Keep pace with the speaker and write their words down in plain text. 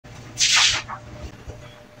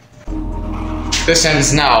This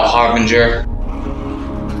ends now, Harbinger.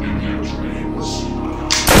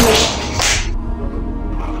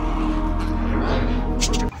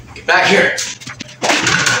 Get back here.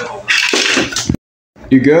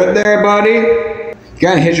 You good there, buddy? You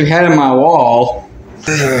gotta hit your head on my wall.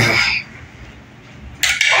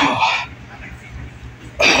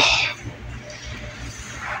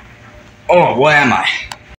 Oh, where am I?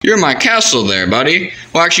 You're in my castle there, buddy.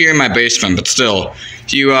 Well, actually, you're in my basement, but still.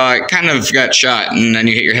 You kind of got shot, and then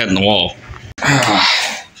you hit your head on the wall.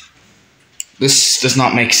 This does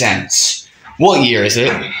not make sense. What year is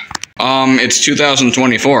it? It's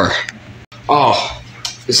 2024. Oh,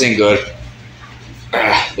 this ain't good.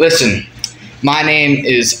 Listen, my name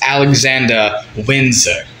is Alexander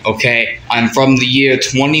Winsor, okay? I'm from the year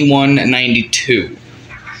 2192.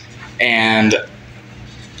 And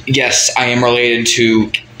yes, I am related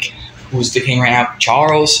to... Who's the king right now?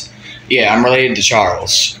 Charles? Yeah, I'm related to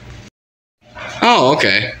Charles. Oh,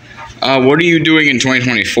 okay. What are you doing in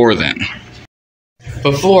 2024 then?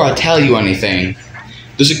 Before I tell you anything,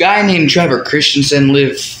 does a guy named Trevor Christensen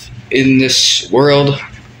live in this world?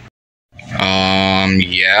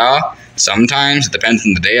 Yeah. Sometimes. It depends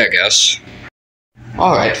on the day, I guess.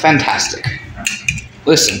 Alright, fantastic.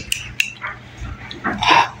 Listen.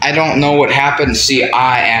 I don't know what happened. See,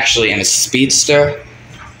 I actually am a speedster.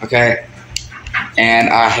 Okay? And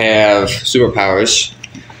I have superpowers.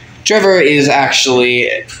 Trevor is actually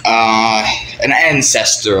an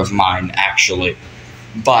ancestor of mine, actually.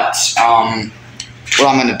 But what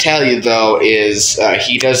I'm going to tell you, though, is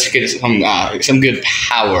he does get some good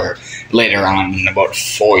power later on in about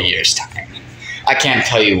 4 years' time. I can't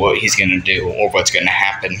tell you what he's going to do or what's going to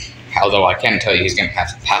happen, although I can tell you he's going to have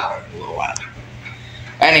some power in a little while.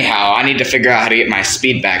 Anyhow, I need to figure out how to get my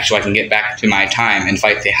speed back so I can get back to my time and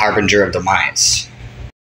fight the Harbinger of Demise.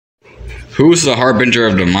 Who's the Harbinger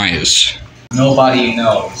of Demise? Nobody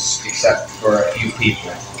knows except for a few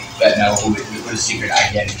people that know who his secret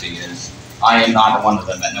identity is. I am not one of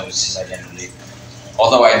them that knows his identity.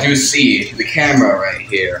 Although I do see the camera right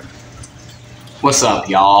here. What's up,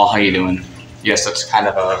 y'all? How you doing? Yes, that's kind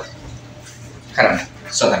of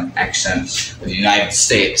southern accent with the United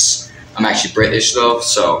States. I'm actually British though,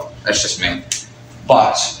 so that's just me.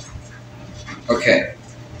 But, okay.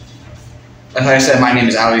 As I said, my name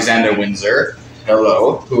is Alexander Winsor.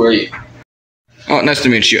 Hello, who are you? Oh, nice to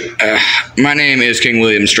meet you. My name is King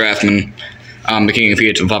William Strathman. I'm the king of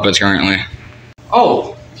Pt1 puppets currently.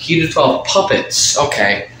 Oh, Pt1 puppets.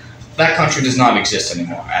 Okay. That country does not exist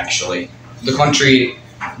anymore, actually. The country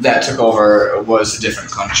that took over was a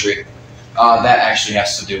different country. That actually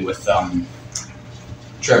has to do with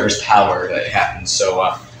Trevor's power that happened.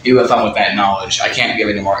 So you have fun with that knowledge. I can't give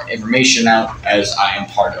any more information out as I am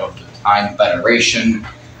part of the Time Federation,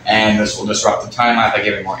 and this will disrupt the timeline by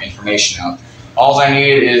giving more information out. All I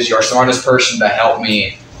need is your smartest person to help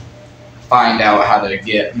me find out how to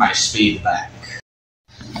get my speed back.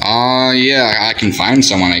 Yeah, I can find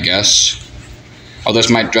someone, I guess. Oh, this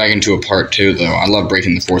might drag into a part 2, though. I love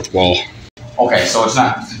breaking the fourth wall. Okay, so it's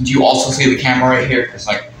not... Do you also see the camera right here? It's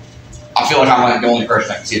like... I feel like I'm like the only person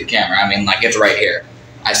that can see the camera. I mean, like, it's right here.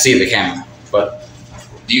 I see the camera. But...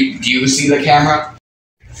 Do you see the camera?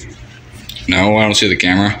 No, I don't see the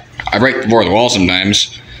camera. I break the fourth wall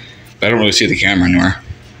sometimes, but I don't really see the camera anywhere.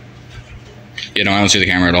 You know, I don't see the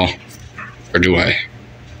camera at all. Or do I?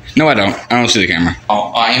 No, I don't. I don't see the camera.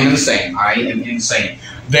 Oh, I am insane. I am insane.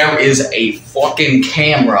 There is a fucking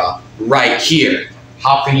camera right here.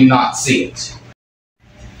 How can you not see it?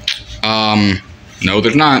 No,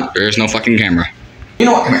 there's not. There's no fucking camera. You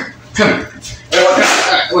know what? Come here. Come here.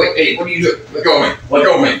 Wait, hey, what are you doing? Let go of me. Let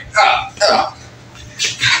go of me.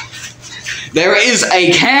 There is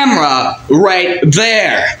a camera right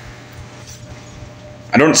there.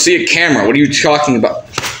 I don't see a camera. What are you talking about?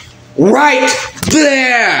 Right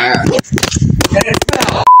there. And it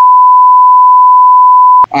fell.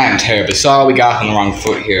 I'm terribly sorry we got on the wrong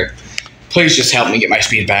foot here. Please just help me get my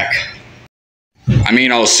speed back. I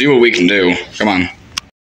mean, I'll see what we can do. Come on.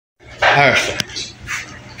 Perfect.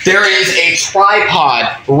 There is a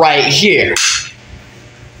tripod right here.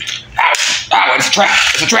 Ow, ow, it's a trap,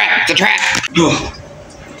 it's a trap, it's a trap.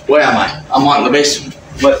 Where am I? I'm on the basement,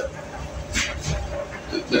 but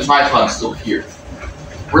the tripod's still here.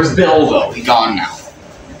 Where's Bill, though? He's gone now.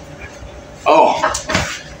 Oh,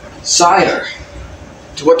 sire,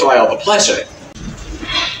 to what do I owe the pleasure?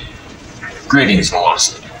 Greetings,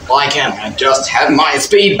 Volocid. Why can't I just have my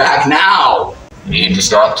speed back now? You need to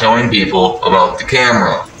stop telling people about the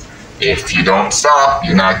camera. If you don't stop,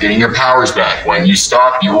 you're not getting your powers back. When you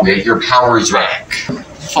stop, you will get your powers back.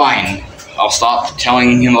 Fine. I'll stop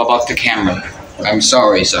telling him about the camera. I'm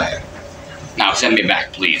sorry, sire. Now send me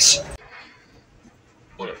back, please.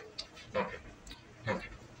 Whatever. Okay. Okay.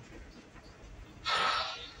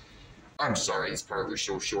 I'm sorry this part was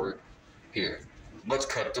so short. Here, let's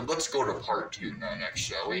go to part 2 now next,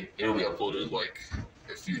 shall we? It'll be uploaded like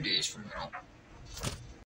a few days from now.